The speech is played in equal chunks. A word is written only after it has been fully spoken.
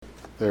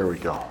There we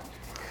go.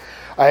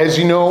 As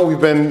you know,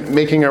 we've been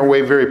making our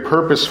way very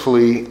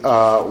purposefully,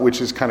 which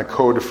is kind of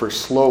code for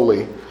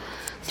slowly,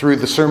 through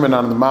the Sermon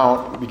on the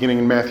Mount, beginning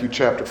in Matthew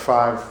chapter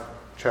 5,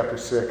 chapter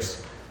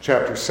 6,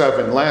 chapter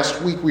 7.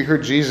 Last week we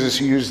heard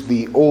Jesus use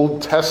the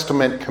Old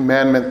Testament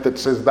commandment that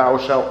says, "Thou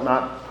shalt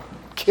not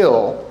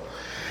kill,"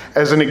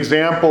 as an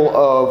example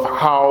of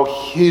how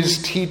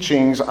his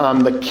teachings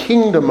on the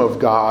kingdom of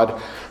God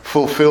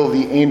fulfill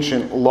the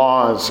ancient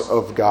laws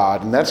of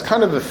God. And that's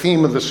kind of the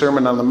theme of the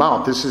Sermon on the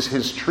Mount. This is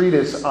his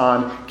treatise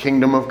on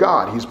kingdom of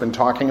God. He's been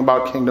talking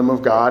about kingdom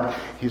of God.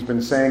 He's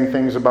been saying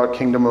things about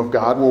kingdom of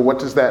God. Well, what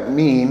does that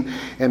mean?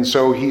 And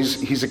so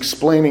he's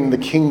explaining the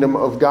kingdom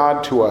of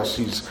God to us.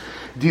 He's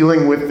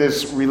dealing with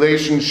this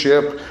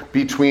relationship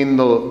between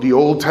the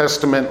Old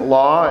Testament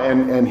law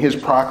and his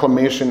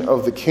proclamation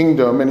of the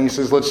kingdom. And he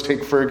says, let's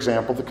take, for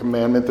example, the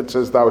commandment that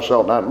says, "Thou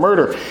shalt not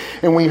murder."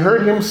 And we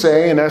heard him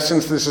say, in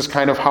essence, this is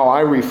kind of how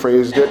I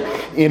rephrased it,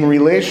 in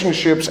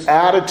relationships,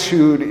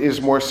 attitude is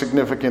more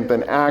significant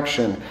than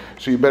action.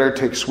 So you better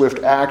take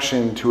swift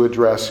action to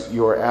address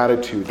your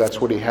attitude.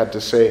 That's what he had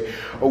to say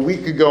a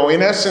week ago.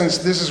 In essence,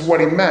 this is what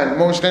he meant.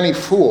 Most any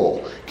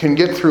fool can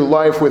get through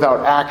life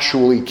without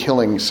actually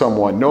killing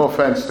someone. No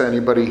offense to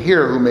anybody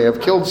here who may have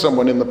killed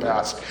someone in the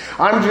past.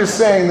 I'm just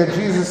saying that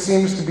Jesus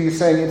seems to be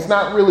saying it's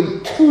not really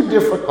too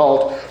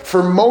difficult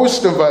for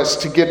most of us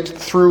to get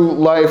through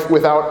life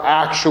without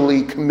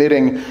actually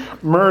committing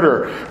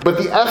murder. But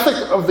the ethic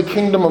of the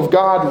kingdom of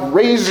God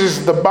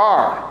raises the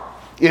bar.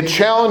 It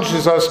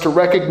challenges us to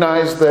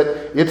recognize that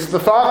it's the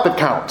thought that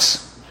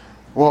counts.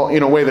 Well,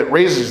 in a way that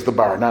raises the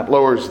bar, not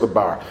lowers the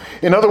bar.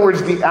 In other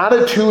words, the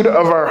attitude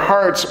of our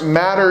hearts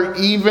matter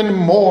even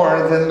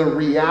more than the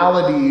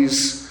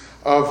realities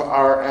of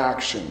our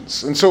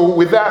actions. And so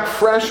with that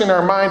fresh in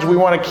our minds, we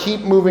want to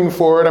keep moving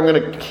forward. I'm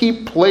going to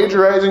keep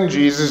plagiarizing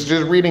Jesus,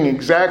 just reading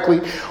exactly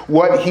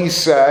what he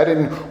said.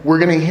 And we're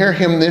going to hear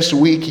him this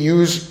week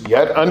use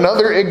yet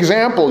another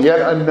example,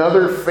 yet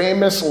another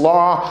famous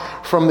law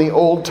from the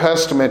Old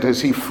Testament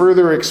as he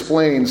further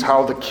explains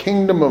how the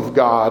kingdom of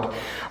God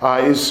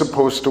is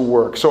supposed to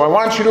work. So I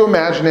want you to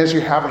imagine, as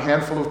you have a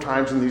handful of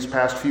times in these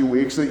past few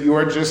weeks, that you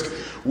are just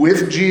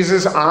with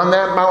Jesus on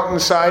that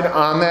mountainside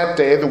on that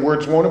day. The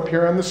words won't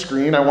appear on the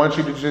screen. I want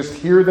you to just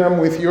hear them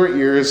with your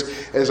ears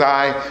as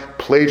I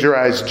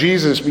plagiarize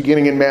Jesus,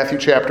 beginning in Matthew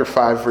chapter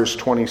 5, verse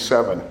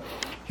 27.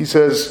 He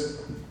says,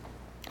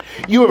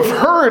 "You have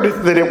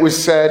heard that it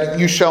was said,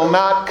 'You shall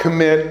not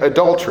commit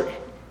adultery.'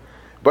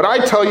 But I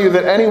tell you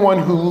that anyone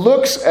who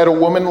looks at a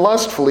woman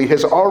lustfully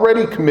has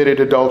already committed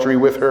adultery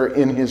with her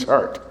in his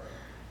heart.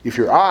 If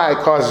your eye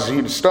causes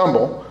you to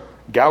stumble,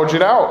 gouge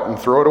it out and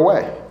throw it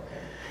away.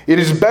 It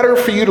is better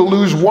for you to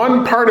lose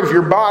one part of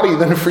your body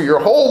than for your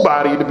whole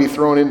body to be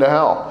thrown into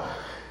hell.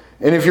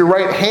 And if your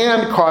right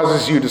hand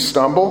causes you to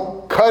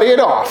stumble, cut it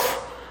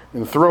off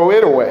and throw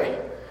it away.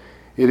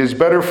 It is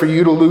better for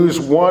you to lose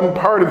one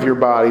part of your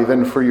body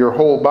than for your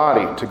whole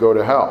body to go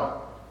to hell.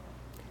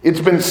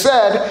 It's been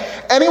said,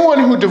 anyone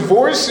who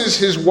divorces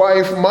his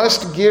wife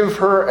must give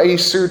her a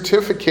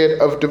certificate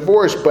of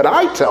divorce. But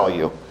I tell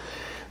you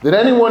that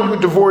anyone who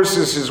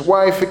divorces his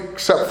wife,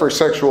 except for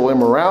sexual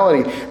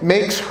immorality,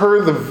 makes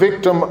her the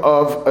victim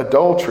of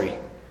adultery.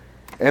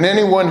 And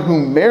anyone who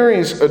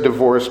marries a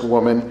divorced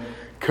woman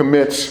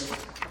commits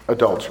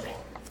adultery."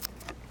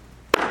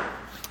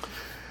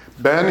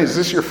 Ben, is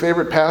this your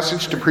favorite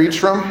passage to preach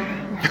from?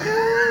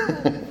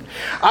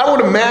 I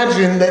would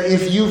imagine that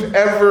if you've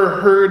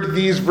ever heard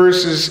these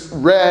verses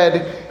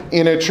read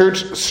in a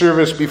church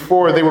service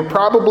before, they were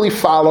probably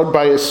followed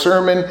by a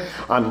sermon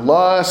on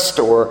lust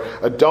or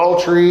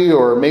adultery,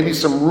 or maybe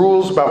some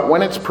rules about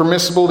when it's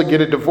permissible to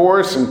get a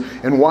divorce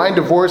and why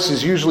divorce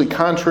is usually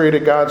contrary to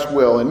God's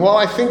will. And while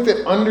I think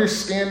that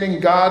understanding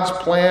God's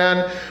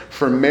plan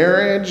for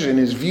marriage and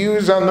his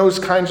views on those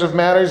kinds of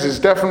matters is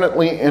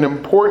definitely an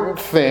important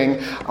thing,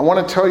 I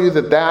want to tell you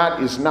that that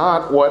is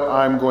not what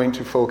I'm going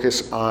to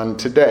focus on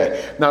today.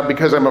 Not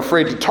because I'm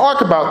afraid to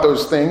talk about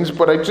those things,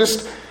 but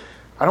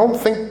I don't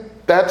think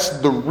that's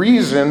the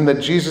reason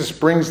that Jesus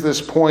brings this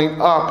point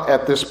up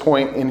at this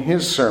point in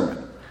his sermon.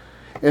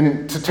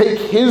 And to take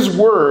his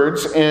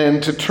words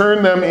and to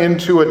turn them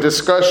into a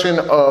discussion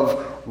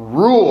of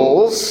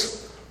rules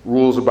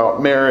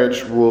about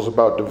marriage, rules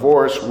about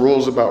divorce,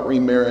 rules about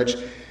remarriage,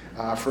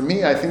 for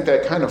me, I think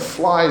that kind of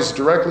flies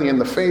directly in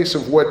the face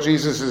of what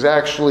Jesus is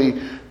actually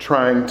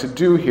trying to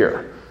do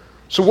here.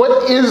 So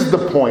what is the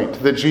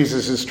point that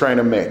Jesus is trying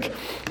to make?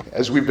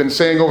 As we've been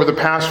saying over the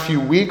past few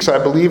weeks, I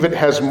believe it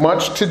has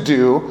much to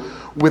do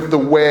with the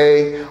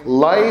way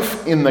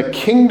life in the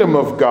kingdom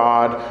of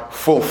God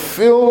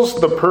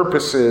fulfills the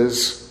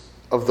purposes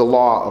of the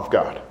law of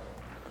God.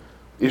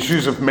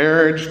 Issues of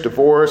marriage,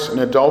 divorce, and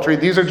adultery,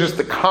 these are just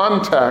the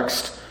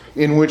context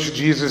in which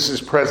Jesus is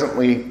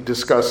presently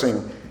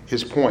discussing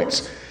his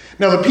points.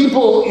 Now, the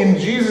people in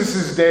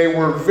Jesus' day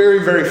were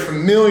very, very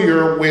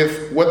familiar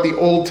with what the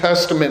Old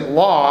Testament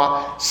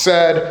law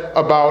said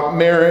about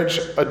marriage,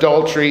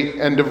 adultery,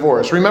 and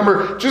divorce.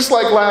 Remember, just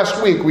like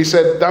last week, we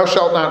said, thou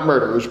shalt not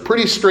murder. It was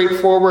pretty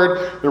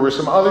straightforward. There were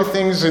some other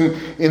things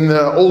in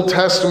the Old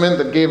Testament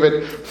that gave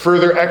it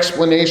further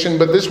explanation,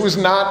 but this was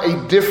not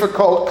a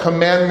difficult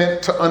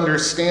commandment to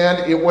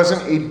understand. It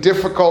wasn't a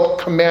difficult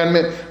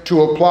commandment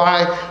to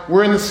apply.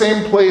 We're in the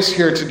same place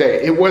here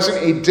today. It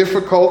wasn't a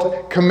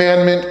difficult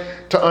commandment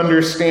to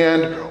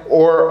understand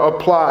or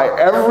apply.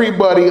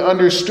 Everybody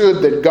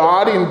understood that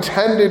God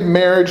intended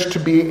marriage to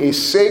be a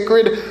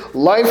sacred,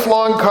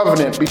 lifelong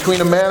covenant between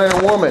a man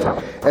and a woman.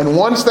 And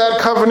once that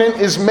covenant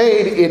is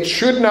made, it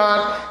should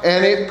not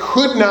and it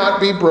could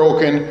not be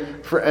broken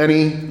for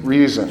any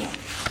reason.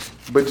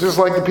 But just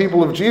like the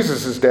people of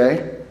Jesus'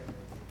 day,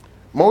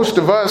 most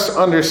of us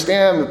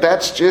understand that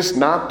that's just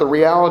not the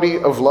reality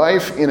of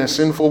life in a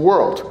sinful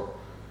world.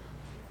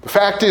 The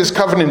fact is,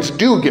 covenants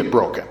do get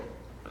broken.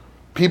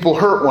 People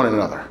hurt one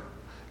another.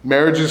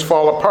 Marriages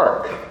fall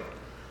apart.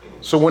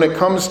 So when it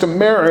comes to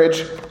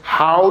marriage,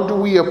 how do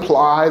we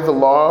apply the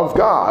law of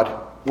God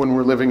when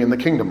we're living in the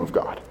kingdom of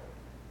God?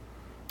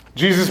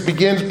 Jesus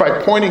begins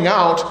by pointing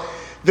out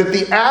that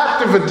the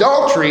act of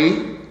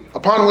adultery,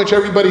 upon which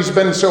everybody's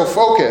been so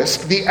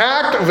focused, the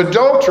act of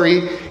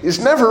adultery is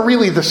never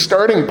really the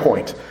starting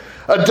point.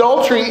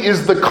 Adultery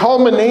is the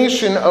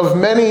culmination of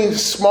many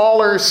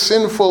smaller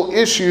sinful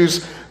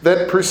issues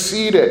that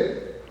precede it.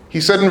 He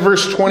said in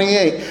verse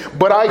 28,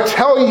 "But I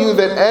tell you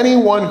that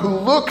anyone who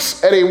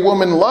looks at a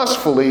woman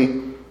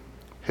lustfully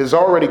has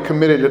already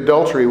committed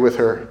adultery with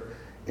her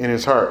in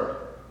his heart."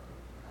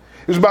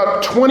 It was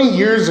about 20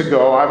 years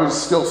ago. I was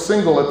still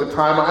single at the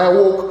time. I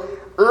awoke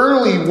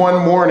early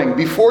one morning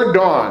before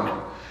dawn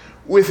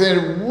with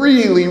a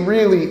really,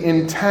 really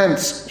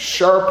intense,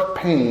 sharp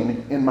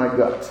pain in my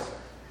gut.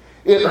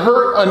 It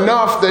hurt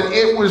enough that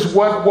it was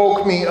what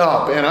woke me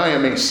up, and I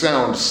am a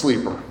sound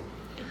sleeper.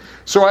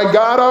 So I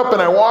got up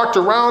and I walked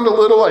around a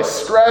little. I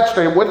stretched.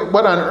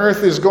 What on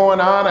earth is going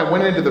on? I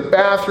went into the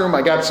bathroom.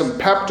 I got some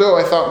Pepto.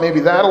 I thought maybe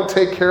that'll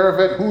take care of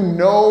it. Who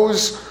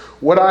knows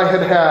what I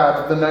had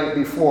had the night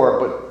before,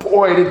 but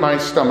boy, did my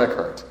stomach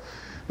hurt.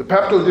 The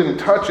Pepto didn't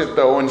touch it,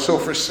 though, and so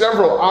for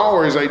several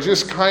hours I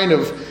just kind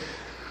of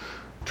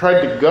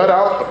tried to gut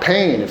out the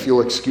pain, if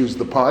you'll excuse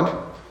the pun.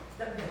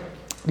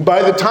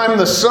 By the time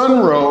the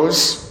sun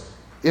rose,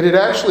 it had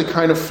actually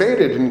kind of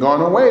faded and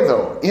gone away,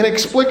 though,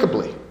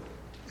 inexplicably.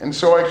 And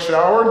so I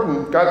showered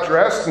and got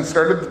dressed and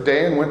started the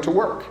day and went to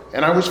work.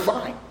 And I was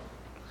fine.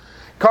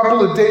 A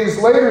couple of days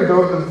later,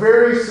 though, the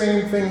very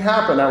same thing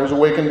happened. I was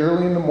awakened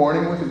early in the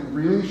morning with a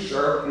really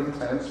sharp,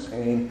 intense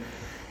pain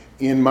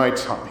in my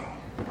tummy.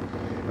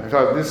 I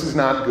thought, this is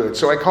not good.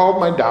 So I called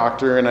my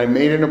doctor and I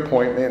made an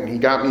appointment, and he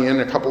got me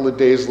in a couple of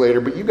days later.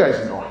 But you guys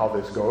know how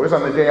this goes.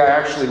 On the day I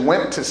actually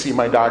went to see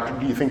my doctor,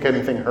 do you think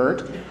anything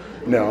hurt?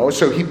 No.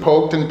 So he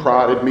poked and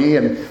prodded me,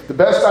 and the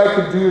best I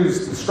could do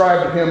is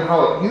describe to him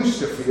how it used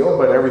to feel,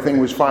 but everything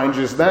was fine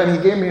just then.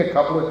 He gave me a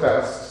couple of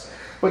tests,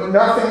 but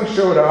nothing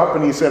showed up,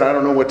 and he said, I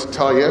don't know what to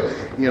tell you.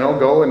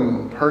 Go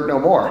and hurt no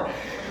more.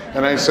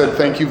 And I said,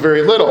 thank you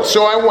very little.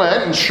 So I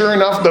went, and sure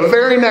enough, the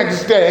very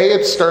next day,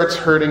 it starts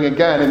hurting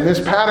again. And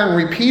this pattern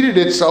repeated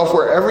itself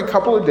where every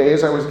couple of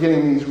days I was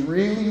getting these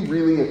really,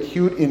 really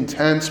acute,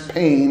 intense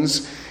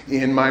pains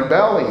in my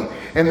belly.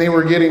 And they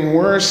were getting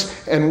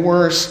worse and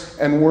worse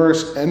and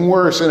worse and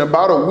worse. And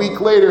about a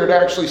week later, it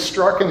actually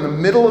struck in the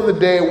middle of the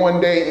day one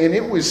day, and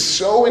it was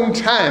so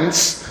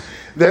intense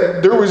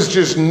that there was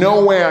just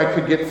no way I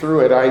could get through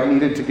it. I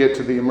needed to get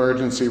to the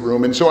emergency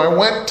room. And so I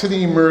went to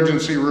the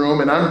emergency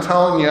room, and I'm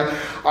telling you,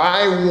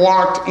 I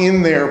walked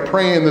in there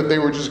praying that they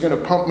were just going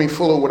to pump me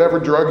full of whatever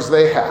drugs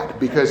they had,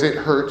 because it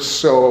hurt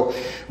so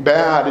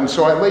bad. And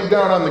so I laid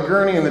down on the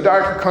gurney, and the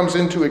doctor comes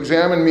in to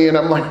examine me, and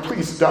I'm like,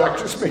 please, doc,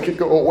 just make it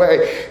go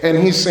away. And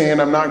he's saying,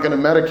 I'm not going to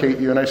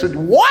medicate you. And I said,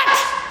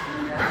 what?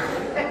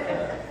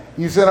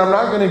 He said, I'm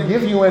not going to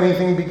give you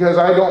anything because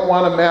I don't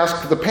want to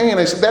mask the pain.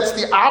 I said, that's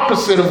the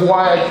opposite of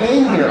why I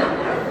came here.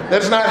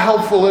 That's not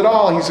helpful at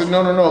all. He said,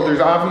 no, there's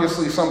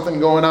obviously something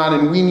going on,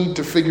 and we need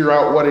to figure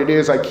out what it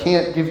is. I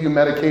can't give you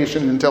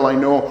medication until I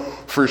know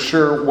for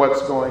sure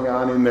what's going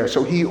on in there.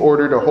 So he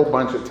ordered a whole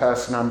bunch of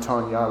tests, and I'm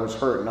telling you, I was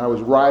hurt, and I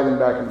was writhing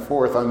back and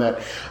forth on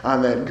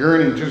that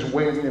gurney, just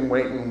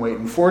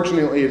waiting.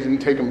 Fortunately, it didn't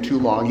take him too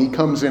long. He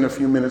comes in a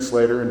few minutes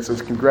later and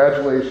says,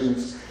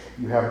 congratulations,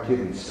 you have a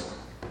kidney stone.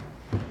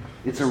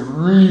 It's a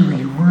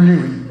really,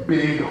 really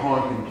big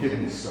honking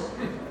kidney stone.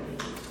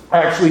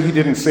 Actually, he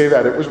didn't say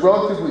that. It was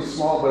relatively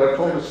small, but I've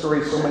told the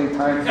story so many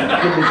times that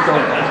the kidney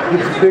stone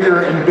gets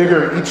bigger and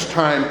bigger each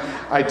time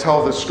I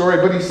tell the story.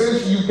 But he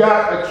says, you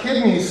got a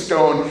kidney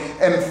stone,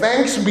 and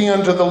thanks be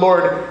unto the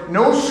Lord.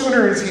 No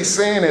sooner is he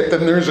saying it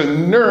than there's a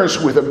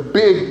nurse with a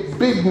big,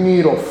 big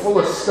needle full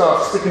of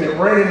stuff sticking it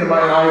right into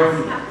my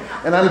IV.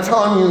 And I'm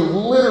telling you,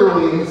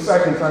 literally in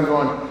seconds, I'm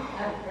going,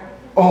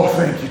 oh,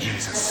 thank you,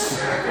 Jesus.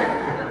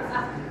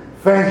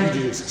 Thank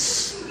you,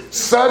 Jesus.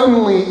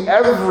 Suddenly,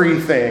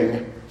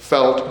 everything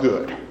felt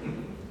good.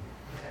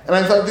 And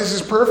I thought, this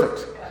is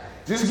perfect.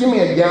 Just give me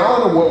a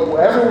gallon of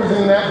whatever was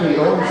in that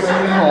needle and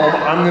send me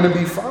home. I'm going to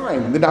be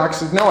fine. The doc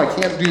said, no, I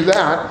can't do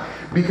that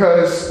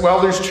because,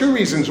 well, there's two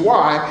reasons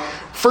why.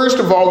 First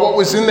of all, what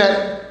was in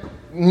that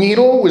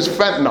needle was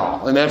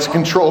fentanyl, and that's a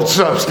controlled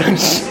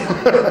substance.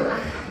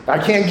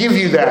 I can't give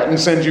you that and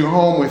send you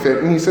home with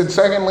it. And he said,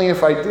 secondly,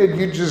 if I did,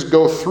 you'd just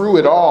go through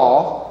it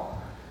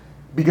all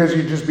because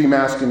you'd just be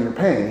masking your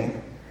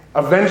pain.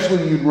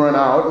 Eventually you'd run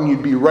out and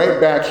you'd be right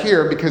back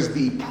here because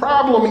the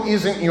problem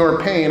isn't your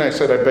pain. I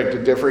said, I beg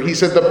to differ. He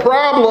said, the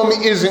problem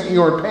isn't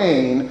your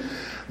pain.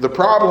 The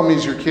problem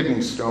is your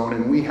kidney stone,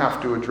 and we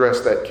have to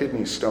address that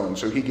kidney stone.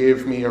 So he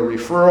gave me a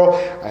referral.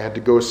 I had to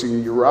go see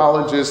a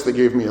urologist. They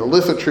gave me a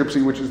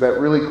lithotripsy, which is that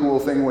really cool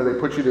thing where they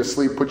put you to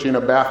sleep, put you in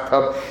a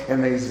bathtub,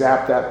 and they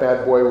zap that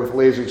bad boy with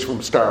lasers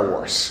from Star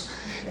Wars.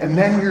 And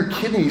then your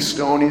kidney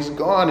stone is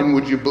gone. And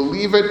would you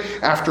believe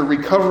it? After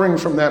recovering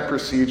from that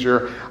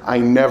procedure, I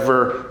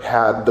never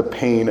had the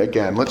pain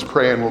again. Let's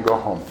pray and we'll go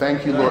home.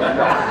 Thank you, Lord.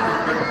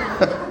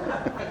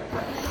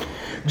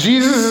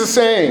 Jesus is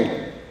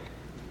saying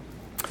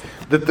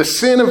that the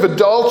sin of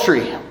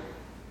adultery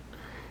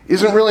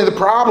isn't really the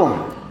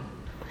problem.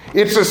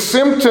 It's a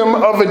symptom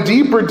of a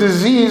deeper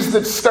disease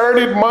that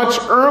started much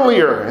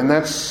earlier. And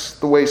that's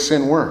the way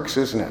sin works,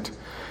 isn't it?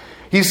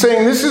 He's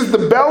saying this is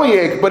the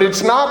bellyache, but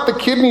it's not the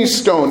kidney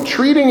stone.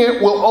 Treating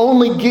it will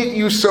only get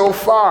you so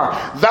far.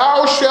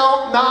 Thou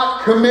shalt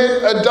not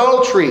commit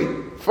adultery.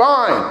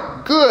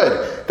 Fine,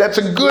 good. That's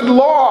a good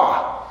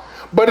law.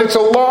 But it's a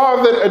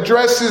law that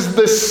addresses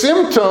the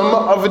symptom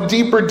of a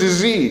deeper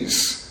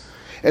disease.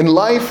 And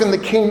life in the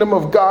kingdom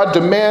of God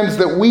demands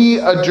that we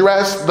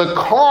address the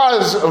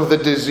cause of the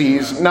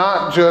disease,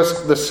 not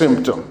just the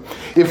symptom.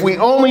 If we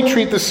only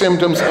treat the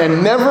symptoms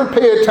and never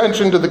pay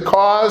attention to the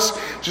cause,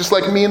 just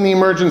like me in the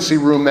emergency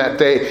room that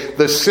day,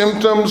 the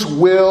symptoms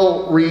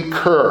will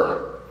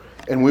recur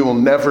and we will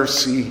never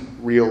see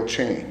real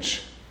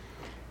change.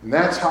 And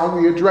that's how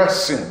we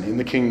address sin in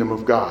the kingdom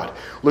of God.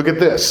 Look at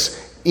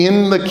this.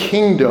 In the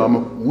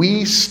kingdom,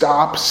 we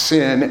stop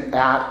sin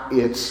at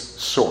its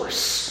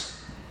source.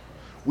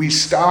 We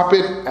stop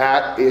it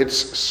at its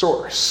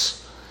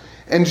source.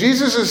 And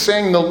Jesus is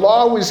saying the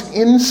law was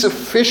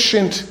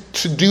insufficient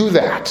to do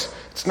that.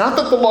 It's not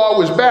that the law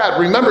was bad.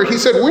 Remember, he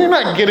said, we're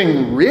not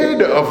getting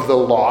rid of the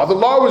law. The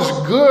law was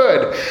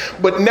good.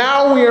 But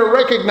now we are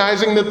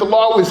recognizing that the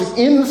law was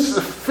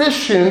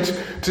insufficient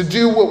to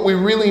do what we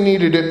really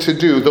needed it to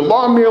do. The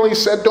law merely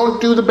said, don't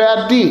do the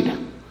bad deed.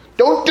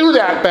 Don't do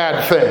that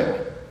bad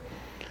thing.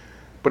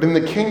 But in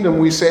the kingdom,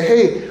 we say,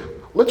 hey,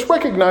 let's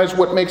recognize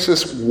what makes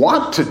us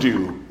want to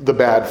do the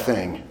bad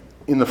thing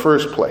in the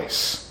first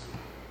place.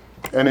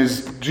 And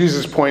as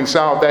Jesus points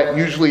out, that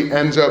usually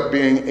ends up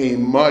being a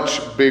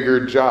much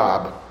bigger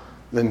job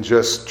than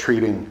just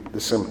treating the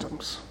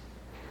symptoms.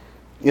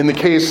 In the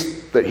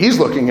case that he's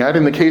looking at,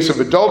 in the case of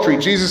adultery,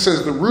 Jesus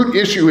says the root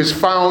issue is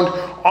found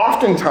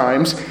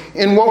oftentimes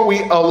in what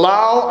we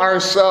allow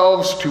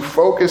ourselves to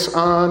focus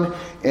on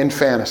and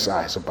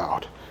fantasize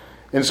about.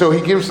 And so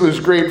he gives those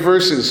great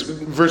verses,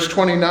 verse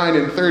 29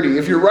 and 30.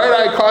 If your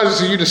right eye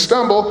causes you to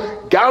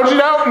stumble, gouge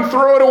it out and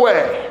throw it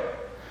away.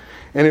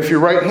 And if your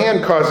right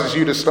hand causes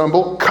you to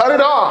stumble, cut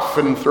it off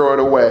and throw it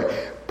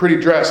away. Pretty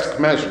drastic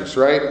measures,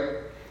 right?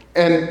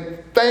 And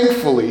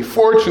thankfully,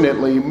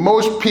 fortunately,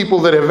 most people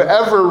that have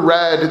ever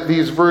read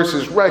these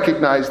verses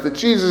recognize that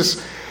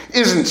Jesus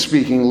isn't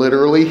speaking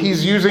literally.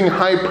 He's using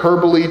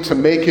hyperbole to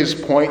make his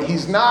point.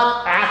 He's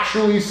not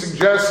actually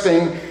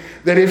suggesting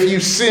that if you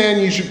sin,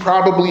 you should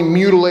probably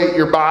mutilate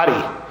your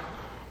body.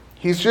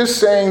 He's just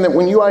saying that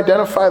when you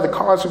identify the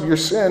cause of your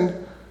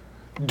sin,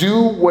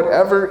 do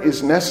whatever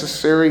is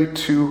necessary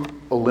to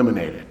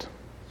eliminate it.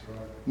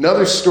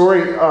 Another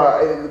story,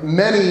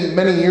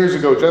 many years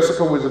ago,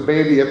 Jessica was a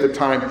baby at the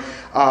time.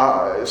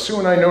 Sue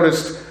and I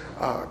noticed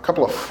a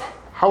couple of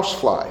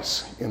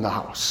houseflies in the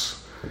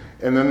house.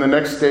 And then the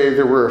next day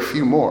there were a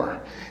few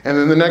more. And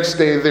then the next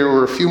day there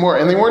were a few more.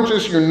 And they weren't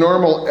just your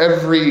normal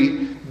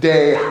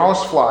everyday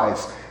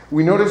houseflies.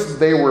 We noticed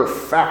they were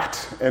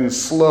fat and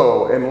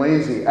slow and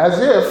lazy, as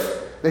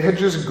if they had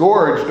just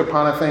gorged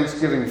upon a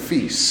Thanksgiving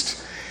feast.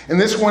 And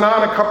this went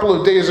on a couple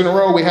of days in a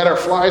row. We had our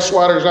fly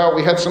swatters out.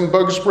 We had some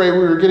bug spray. We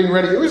were getting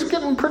ready. It was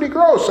getting pretty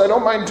gross, I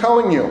don't mind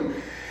telling you.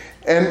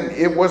 And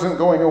it wasn't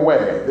going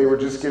away. They were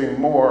just getting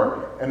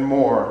more and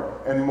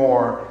more and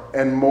more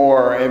and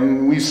more.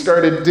 And we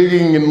started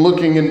digging and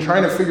looking and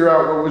trying to figure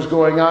out what was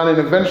going on. And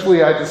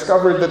eventually I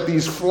discovered that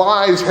these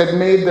flies had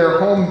made their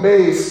home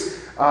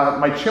base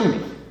my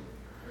chimney,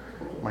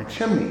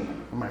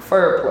 my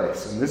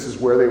fireplace. And this is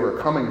where they were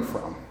coming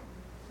from.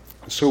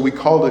 So we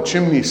called a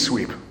chimney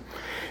sweep.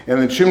 And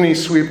the chimney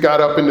sweep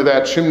got up into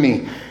that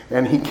chimney,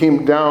 and he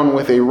came down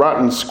with a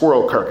rotten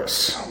squirrel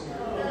carcass.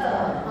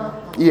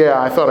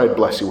 Yeah, I thought I'd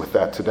bless you with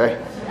that today.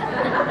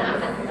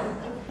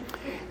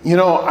 You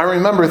know, I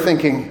remember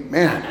thinking,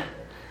 man,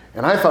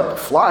 and I thought the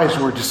flies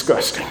were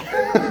disgusting.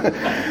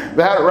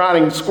 That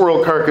rotting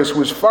squirrel carcass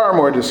was far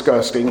more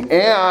disgusting,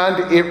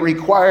 and it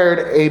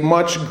required a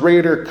much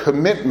greater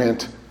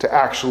commitment to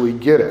actually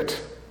get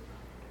it.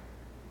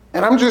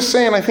 And I'm just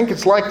saying, I think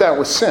it's like that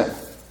with sin.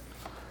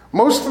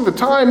 Most of the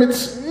time,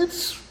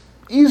 it's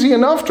easy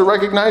enough to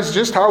recognize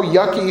just how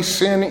yucky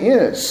sin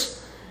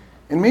is.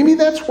 And maybe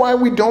that's why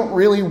we don't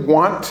really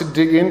want to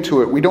dig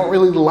into it. We don't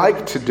really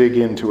like to dig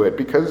into it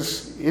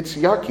because it's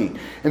yucky.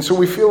 And so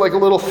we feel like a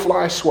little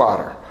fly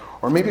swatter.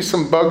 Or maybe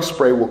some bug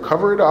spray will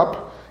cover it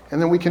up, and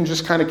then we can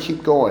just kind of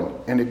keep going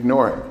and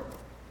ignore it.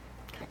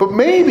 But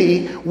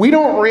maybe we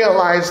don't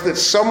realize that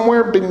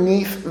somewhere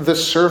beneath the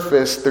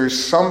surface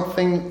there's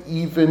something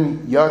even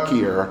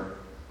yuckier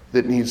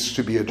that needs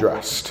to be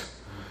addressed.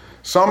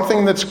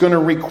 Something that's going to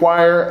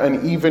require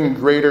an even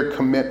greater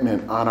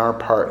commitment on our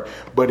part,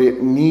 but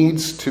it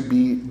needs to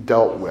be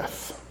dealt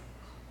with.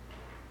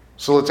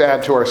 So let's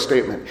add to our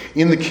statement.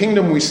 In the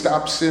kingdom, we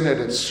stop sin at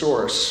its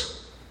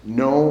source,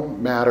 no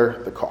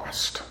matter the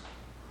cost.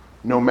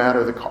 No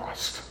matter the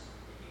cost.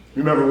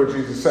 Remember what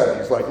Jesus said.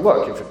 He's like,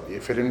 look,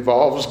 if it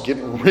involves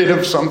getting rid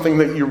of something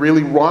that you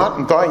really want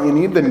and thought you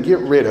need, then get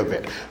rid of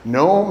it.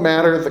 No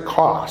matter the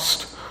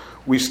cost,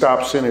 we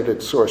stop sin at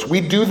its source.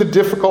 We do the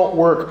difficult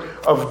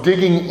work of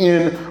digging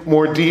in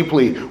more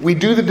deeply. We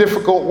do the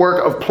difficult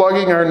work of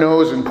plugging our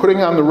nose and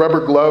putting on the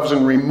rubber gloves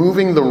and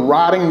removing the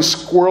rotting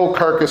squirrel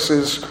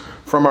carcasses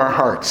from our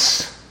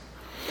hearts.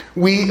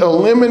 We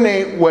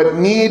eliminate what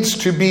needs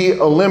to be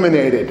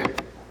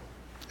eliminated.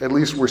 At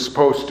least we're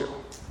supposed to.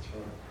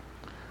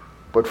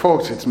 But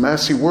folks, it's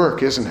messy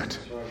work, isn't it?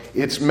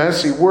 It's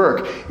messy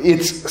work.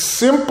 It's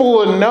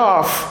simple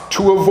enough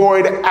to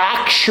avoid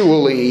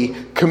actually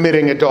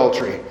committing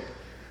adultery.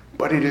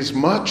 But it is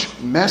much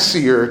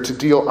messier to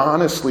deal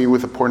honestly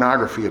with a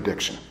pornography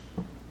addiction.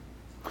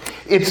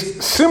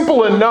 It's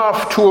simple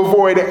enough to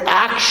avoid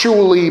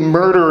actually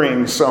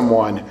murdering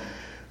someone.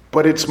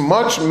 But it's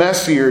much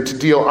messier to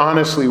deal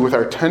honestly with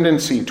our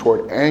tendency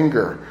toward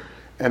anger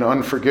and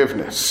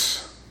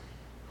unforgiveness.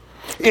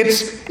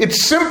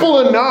 It's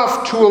simple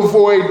enough to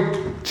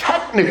avoid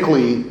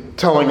technically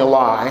telling a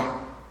lie,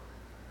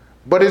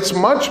 but it's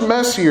much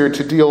messier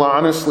to deal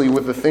honestly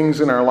with the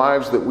things in our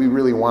lives that we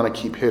really want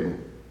to keep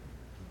hidden.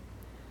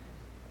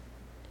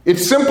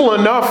 It's simple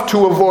enough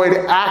to avoid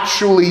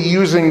actually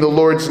using the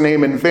Lord's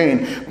name in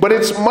vain, but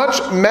it's much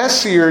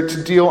messier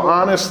to deal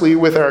honestly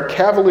with our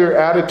cavalier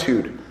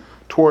attitude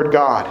toward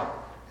God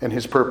and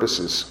His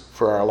purposes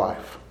for our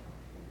life.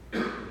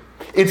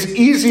 It's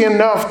easy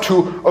enough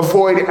to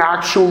avoid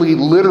actually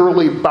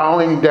literally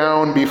bowing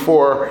down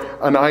before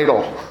an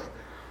idol.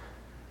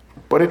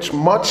 But it's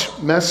much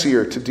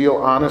messier to deal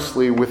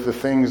honestly with the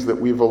things that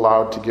we've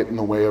allowed to get in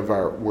the way of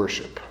our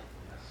worship.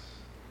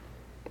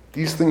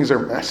 These things are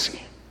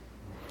messy.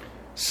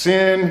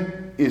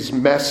 Sin is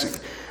messy.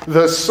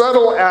 The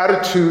subtle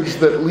attitudes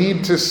that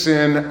lead to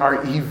sin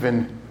are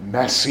even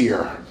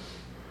messier.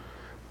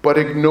 But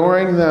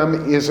ignoring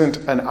them isn't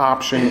an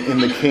option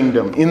in the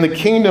kingdom. In the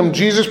kingdom,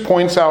 Jesus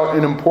points out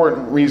an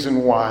important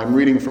reason why. I'm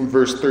reading from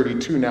verse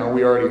 32 now.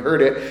 We already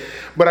heard it.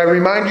 But I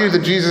remind you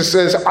that Jesus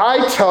says,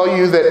 I tell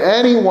you that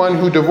anyone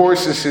who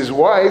divorces his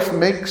wife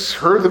makes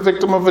her the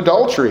victim of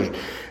adultery.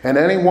 And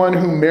anyone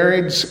who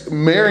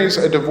marries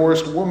a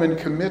divorced woman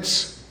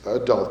commits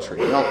adultery.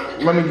 Now,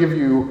 let me give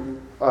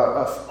you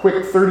a quick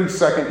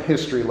 30-second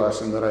history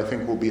lesson that I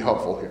think will be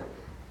helpful here.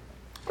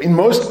 In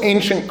most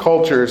ancient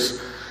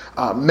cultures,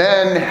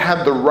 men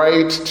had the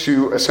right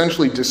to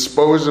essentially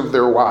dispose of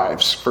their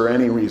wives for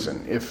any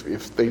reason.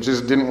 If they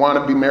just didn't want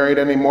to be married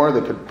anymore,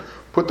 they could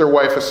put their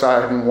wife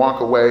aside and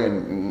walk away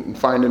and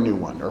find a new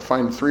one, or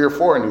find 3 or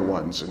 4 new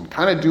ones, and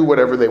kind of do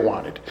whatever they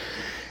wanted.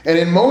 And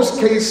in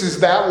most cases,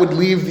 that would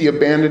leave the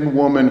abandoned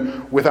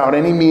woman without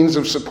any means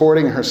of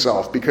supporting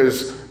herself,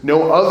 because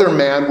no other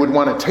man would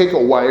want to take a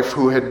wife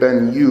who had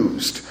been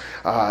used.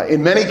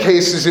 In many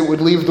cases, it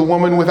would leave the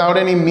woman without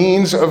any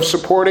means of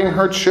supporting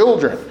her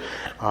children.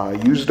 A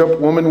used-up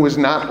woman was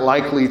not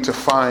likely to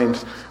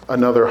find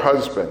another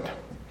husband.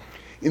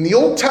 In the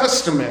Old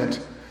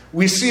Testament,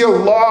 we see a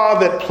law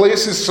that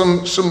places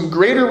some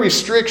greater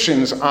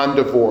restrictions on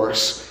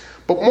divorce,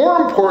 but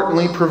more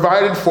importantly,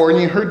 provided for,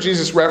 and you heard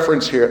Jesus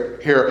reference here,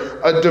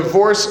 a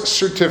divorce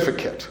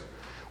certificate,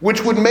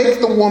 which would make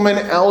the woman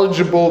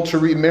eligible to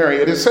remarry.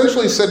 It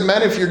essentially said,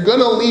 men, if you're going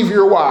to leave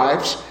your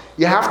wives,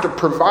 you have to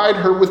provide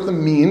her with the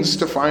means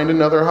to find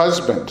another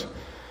husband.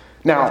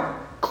 Now,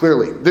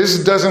 clearly,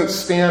 this doesn't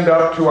stand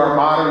up to our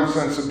modern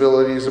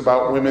sensibilities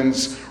about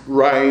women's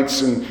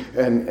rights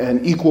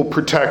and equal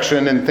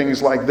protection and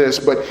things like this.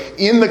 But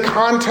in the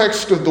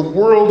context of the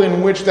world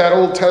in which that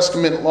Old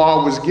Testament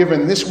law was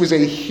given, this was a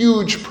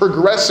huge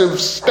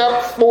progressive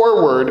step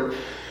forward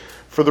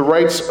for the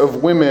rights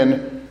of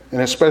women,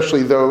 and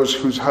especially those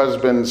whose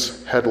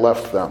husbands had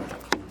left them.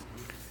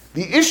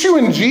 The issue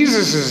in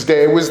Jesus'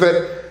 day was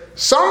that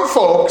some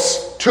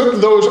folks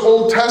took those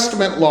Old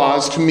Testament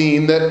laws to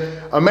mean that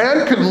a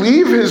man could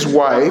leave his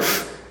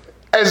wife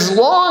as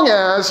long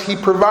as he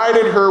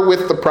provided her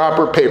with the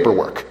proper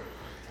paperwork.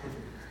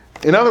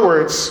 In other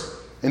words,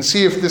 and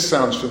see if this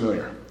sounds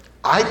familiar,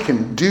 I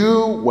can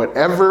do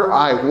whatever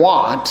I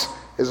want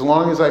as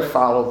long as I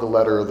follow the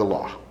letter of the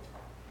law.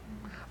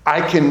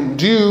 I can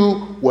do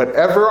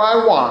whatever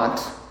I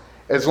want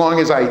as long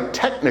as I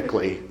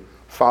technically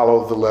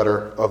follow the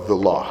letter of the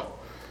law.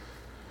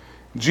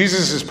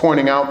 Jesus is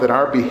pointing out that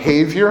our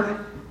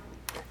behavior,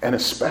 and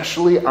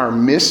especially our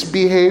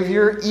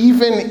misbehavior,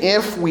 even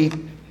if we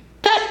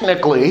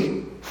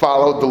technically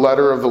followed the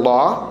letter of the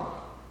law,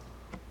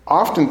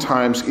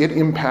 oftentimes it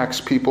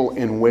impacts people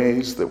in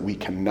ways that we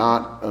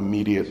cannot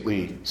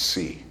immediately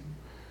see.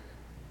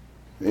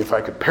 If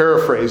I could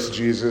paraphrase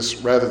Jesus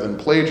rather than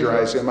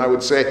plagiarize him, I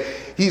would say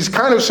he's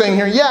kind of saying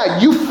here, yeah,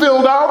 you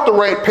filled out the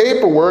right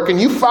paperwork and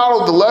you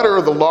followed the letter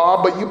of the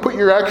law, but you put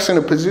your ex in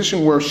a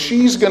position where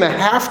she's going to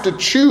have to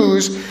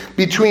choose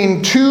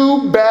between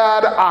two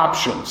bad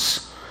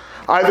options.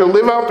 Either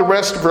live out the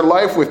rest of her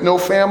life with no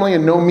family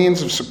and no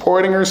means of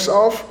supporting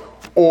herself,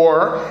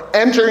 or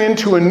enter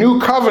into a new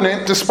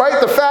covenant despite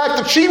the fact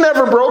that she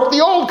never broke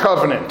the old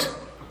covenant.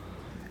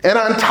 And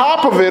on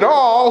top of it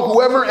all,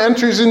 whoever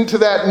enters into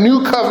that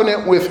new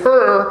covenant with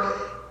her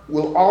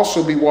will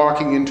also be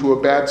walking into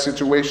a bad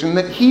situation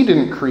that he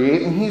didn't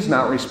create and he's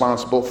not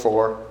responsible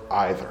for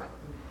either.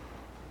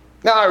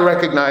 Now, I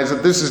recognize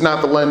that this is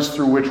not the lens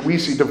through which we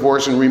see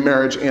divorce and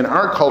remarriage in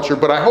our culture,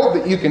 but I hope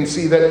that you can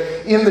see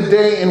that in the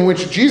day in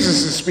which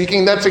Jesus is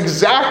speaking, that's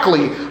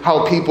exactly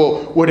how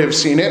people would have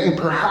seen it. And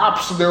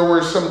perhaps there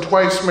were some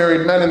twice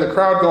married men in the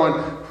crowd going,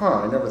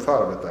 I never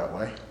thought of it that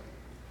way.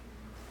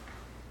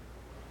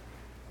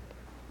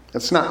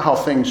 That's not how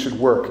things should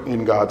work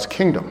in God's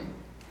kingdom.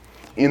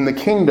 In the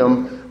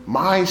kingdom,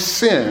 my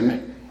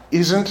sin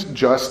isn't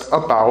just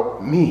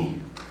about me.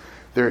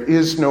 There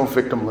is no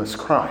victimless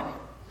crime.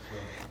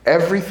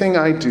 Everything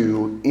I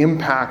do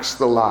impacts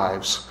the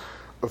lives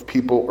of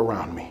people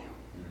around me.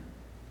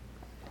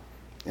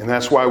 And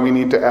that's why we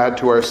need to add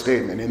to our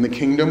statement. In the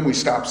kingdom, we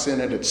stop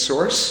sin at its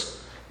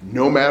source,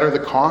 no matter the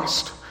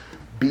cost,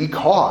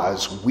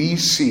 because we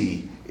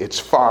see its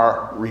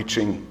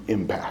far-reaching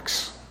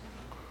impacts.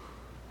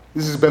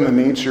 This has been the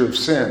nature of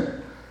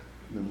sin,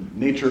 the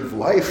nature of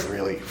life,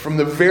 really, from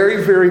the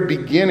very, very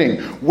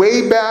beginning.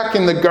 Way back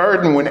in the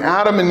garden when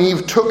Adam and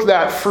Eve took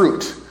that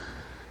fruit,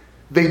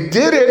 they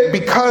did it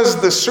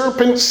because the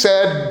serpent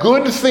said,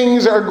 good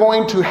things are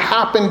going to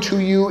happen to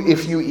you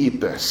if you eat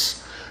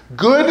this.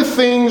 Good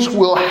things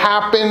will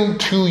happen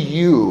to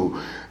you.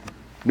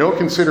 No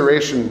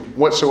consideration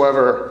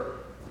whatsoever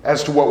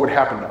as to what would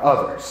happen to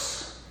others.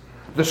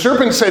 The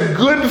serpent said,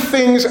 good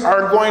things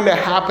are going to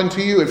happen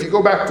to you. If you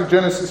go back to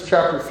Genesis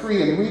chapter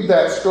 3 and read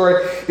that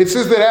story, it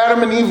says that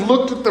Adam and Eve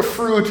looked at the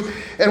fruit,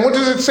 and what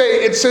does it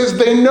say? It says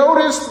they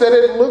noticed that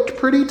it looked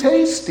pretty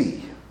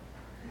tasty.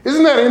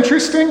 Isn't that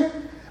interesting?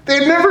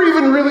 They'd never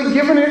even really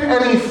given it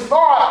any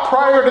thought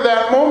prior to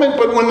that moment,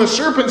 but when the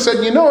serpent said,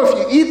 if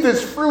you eat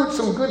this fruit,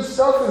 some good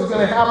stuff is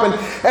going to happen,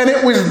 and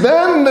it was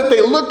then that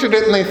they looked at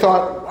it and they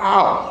thought,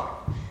 wow,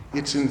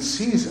 it's in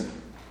season.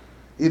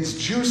 It's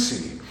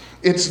juicy.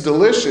 It's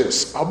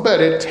delicious. I'll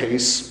bet it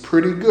tastes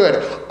pretty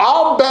good.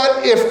 I'll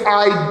bet if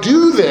I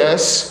do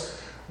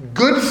this,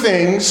 good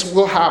things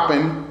will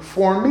happen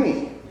for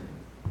me.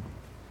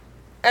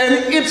 And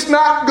it's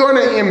not going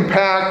to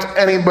impact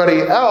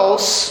anybody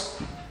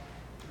else.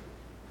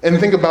 And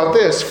think about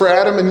this. For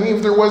Adam and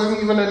Eve, there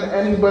wasn't even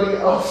anybody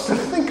else to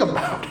think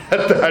about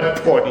at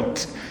that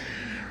point.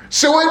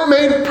 So it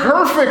made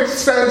perfect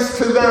sense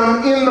to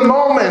them in the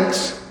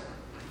moment,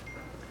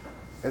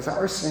 as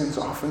our sins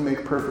often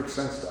make perfect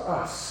sense to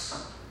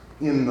us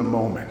in the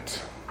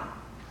moment.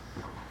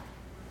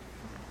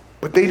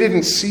 But they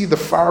didn't see the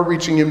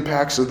far-reaching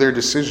impacts of their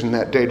decision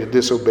that day to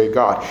disobey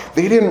God.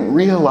 They didn't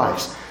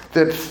realize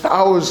that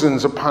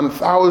thousands upon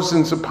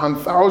thousands upon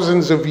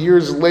thousands of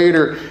years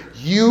later,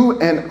 you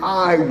and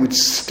I would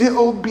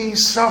still be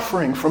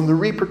suffering from the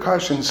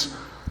repercussions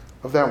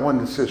of that one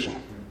decision.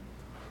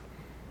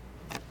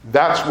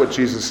 That's what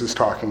Jesus is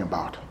talking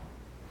about.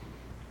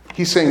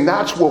 He's saying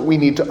that's what we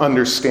need to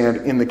understand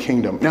in the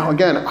kingdom. Now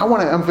again, I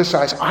want to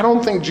emphasize, I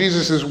don't think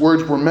Jesus'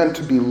 words were meant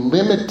to be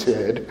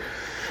limited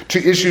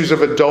to issues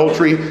of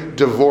adultery,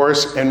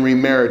 divorce, and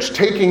remarriage.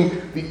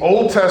 Taking the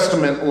Old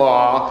Testament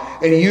law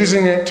and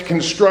using it to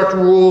construct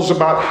rules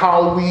about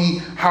how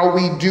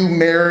we do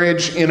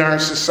marriage in our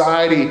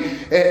society,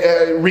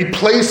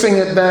 replacing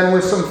it then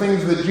with some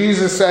things that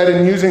Jesus said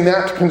and using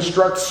that to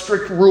construct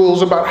strict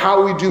rules about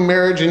how we do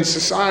marriage in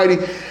society.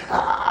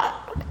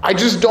 I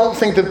just don't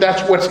think that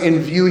that's what's in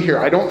view here.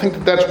 I don't think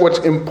that that's what's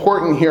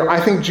important here. I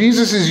think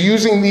Jesus is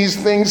using these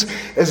things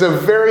as a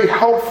very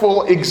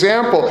helpful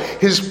example.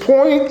 His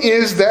point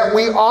is that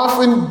we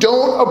often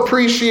don't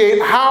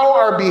appreciate how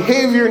our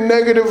behavior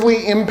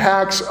negatively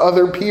impacts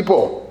other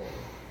people.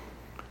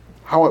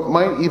 How it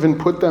might even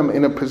put them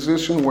in a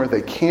position where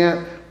they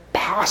can't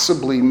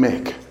possibly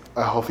make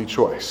a healthy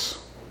choice.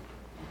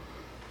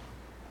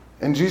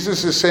 And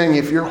Jesus is saying,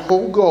 if your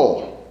whole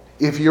goal,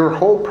 if your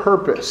whole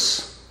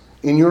purpose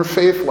in your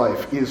faith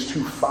life is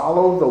to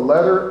follow the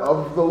letter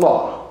of the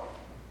law,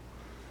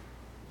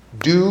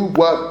 do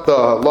what the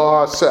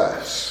law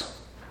says,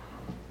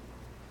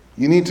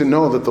 you need to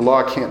know that the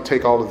law can't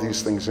take all of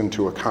these things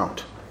into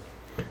account.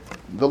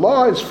 The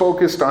law is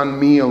focused on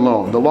me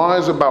alone. The law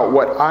is about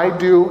what I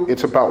do.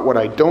 It's about what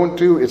I don't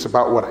do. It's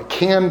about what I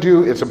can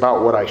do. It's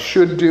about what I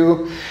should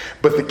do.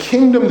 But the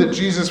kingdom that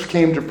Jesus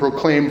came to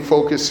proclaim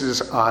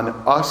focuses on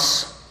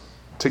us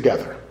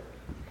together.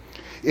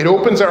 It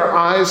opens our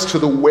eyes to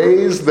the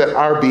ways that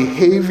our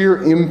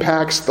behavior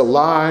impacts the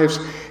lives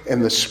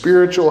and the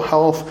spiritual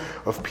health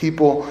of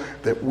people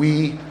that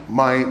we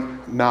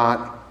might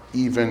not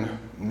even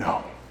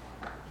know.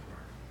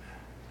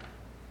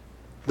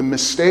 The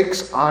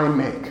mistakes I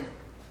make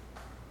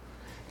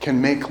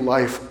can make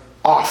life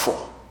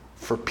awful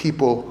for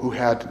people who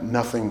had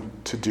nothing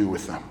to do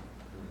with them.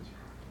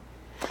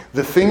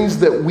 The things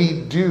that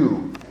we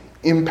do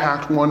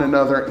impact one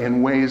another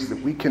in ways that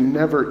we can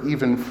never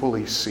even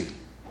fully see.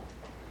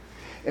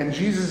 And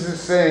Jesus is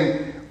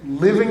saying,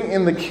 living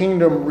in the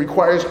kingdom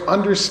requires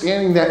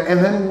understanding that and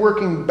then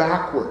working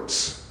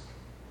backwards.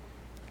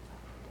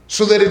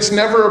 So that it's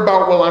never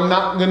about, well, I'm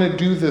not going to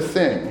do the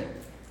thing.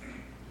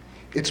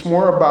 It's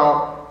more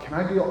about, can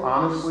I deal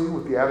honestly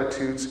with the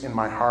attitudes in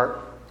my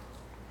heart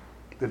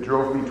that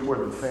drove me toward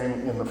the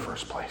thing in the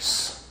first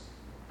place?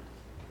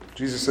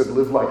 Jesus said,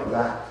 live like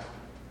that.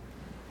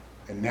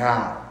 And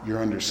now you're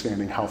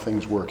understanding how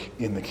things work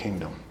in the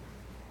kingdom.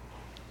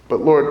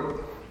 But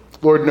Lord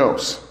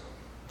knows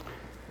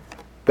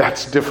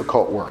that's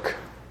difficult work.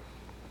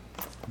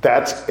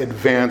 That's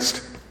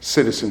advanced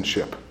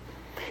citizenship.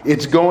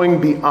 It's going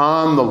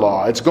beyond the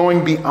law. It's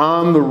going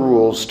beyond the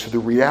rules to the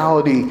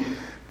reality,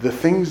 the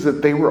things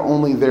that they were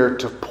only there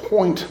to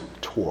point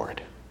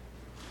toward.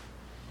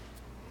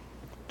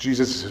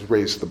 Jesus has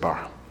raised the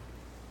bar.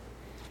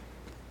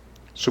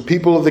 So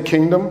people of the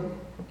kingdom,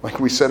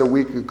 like we said a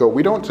week ago,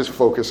 we don't just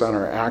focus on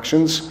our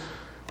actions,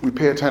 we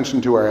pay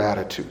attention to our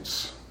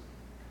attitudes.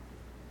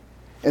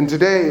 And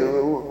today,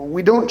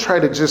 we don't try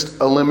to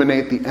just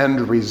eliminate the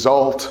end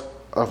result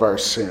of our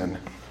sin.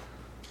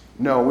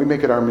 No, we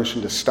make it our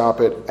mission to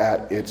stop it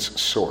at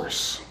its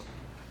source.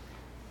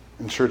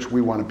 In church, we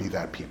want to be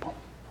that people.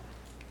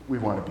 We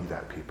want to be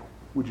that people.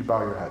 Would you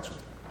bow your heads with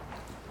me?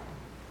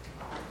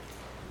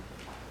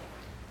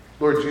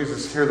 Lord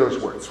Jesus, hear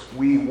those words.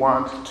 We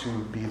want to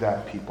be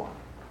that people.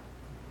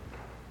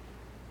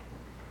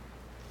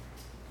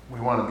 We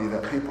want to be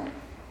that people.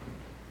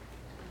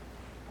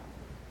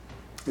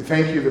 We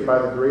thank you that by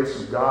the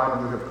grace of God,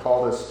 you have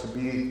called us to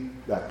be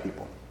that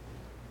people.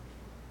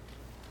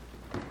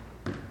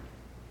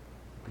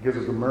 Because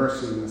of the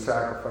mercy and the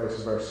sacrifice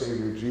of our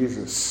Savior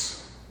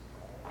Jesus,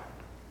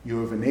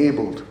 you have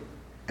enabled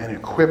and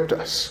equipped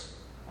us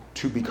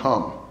to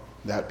become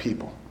that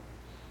people.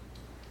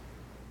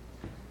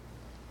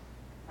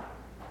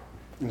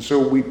 And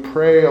so we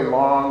pray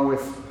along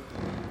with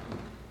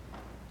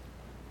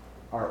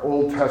our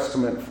Old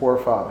Testament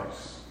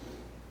forefathers.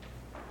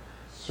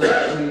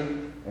 Search me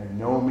and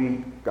know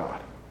me, God.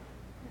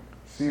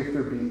 See if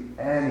there be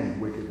any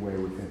wicked way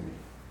within me.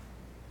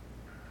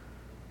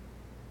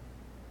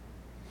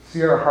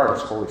 See our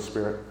hearts, Holy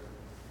Spirit.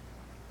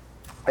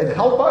 And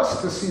help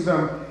us to see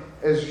them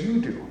as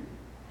you do.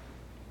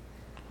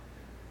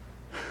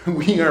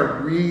 We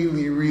are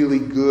really, really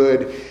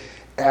good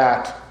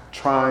at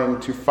trying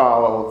to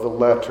follow the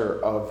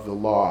letter of the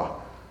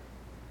law.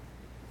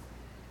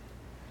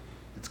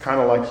 It's kind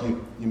of like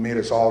you made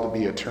us all to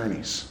be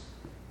attorneys.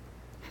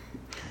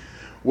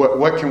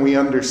 What can we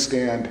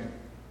understand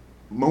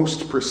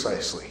most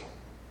precisely?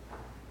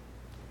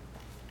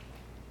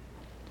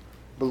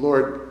 But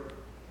Lord,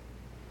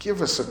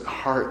 give us a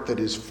heart that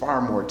is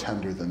far more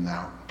tender than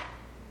that.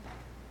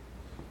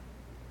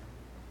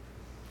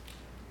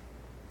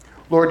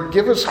 Lord,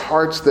 give us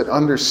hearts that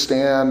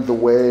understand the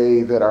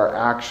way that our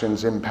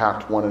actions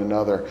impact one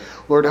another.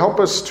 Lord, help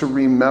us to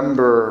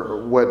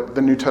remember what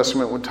the New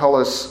Testament would tell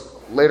us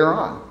later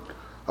on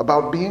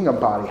about being a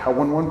body, how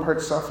when one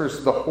part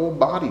suffers, the whole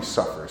body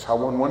suffers, how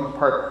when one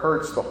part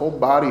hurts, the whole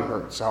body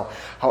hurts,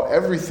 how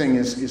everything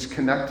is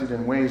connected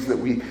in ways that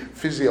we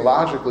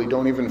physiologically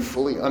don't even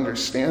fully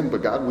understand,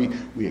 but God,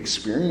 we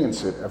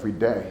experience it every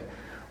day.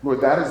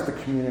 Lord, that is the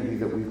community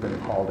that we've been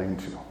called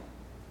into.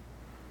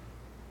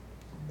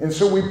 And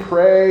so we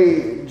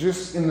pray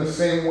just in the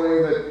same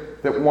way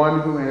that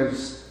one who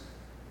has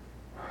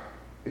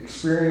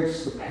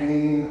experienced the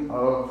pain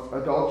of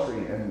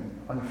adultery and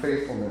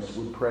unfaithfulness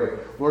would pray.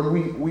 Lord,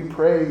 we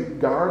pray,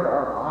 guard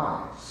our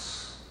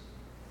eyes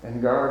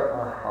and guard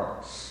our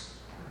hearts.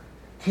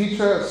 Teach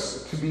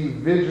us to be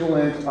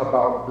vigilant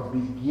about the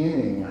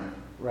beginning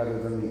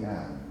rather than the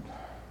end.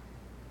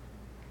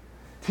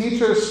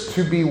 Teach us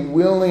to be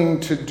willing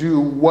to do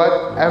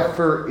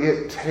whatever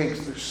it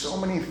takes. There's so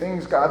many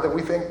things, God, that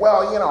we think,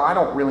 well, I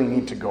don't really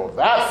need to go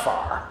that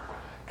far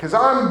because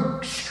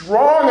I'm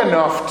strong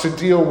enough to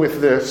deal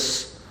with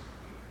this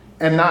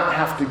and not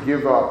have to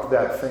give up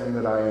that thing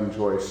that I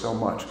enjoy so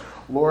much.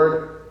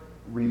 Lord,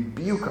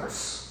 rebuke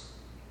us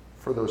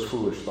for those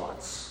foolish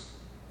thoughts.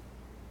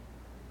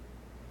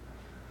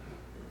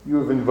 You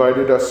have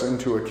invited us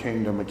into a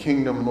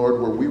kingdom,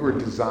 Lord, where we were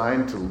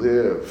designed to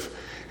live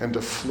and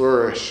to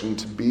flourish and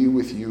to be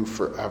with you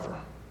forever.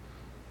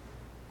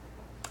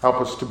 Help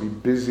us to be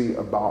busy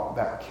about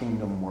that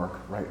kingdom work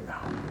right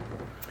now.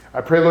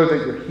 I pray, Lord,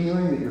 that your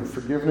healing, that your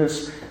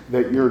forgiveness,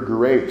 that your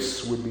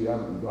grace would be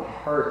on the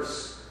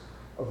hearts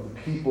of the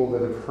people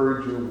that have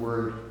heard your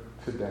word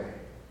today.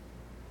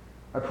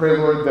 I pray,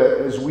 Lord, that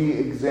as we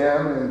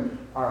examine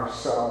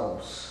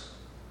ourselves,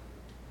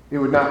 it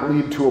would not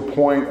lead to a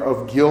point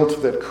of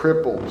guilt that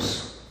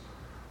cripples,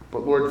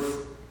 but, Lord,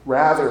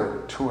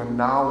 rather to a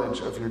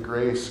knowledge of your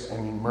grace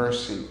and your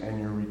mercy and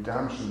your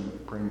redemption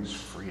that brings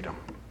freedom.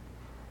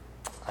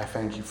 I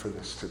thank you for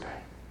this today.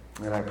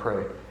 And I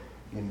pray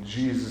in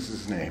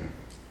Jesus' name,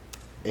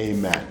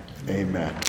 amen. Amen.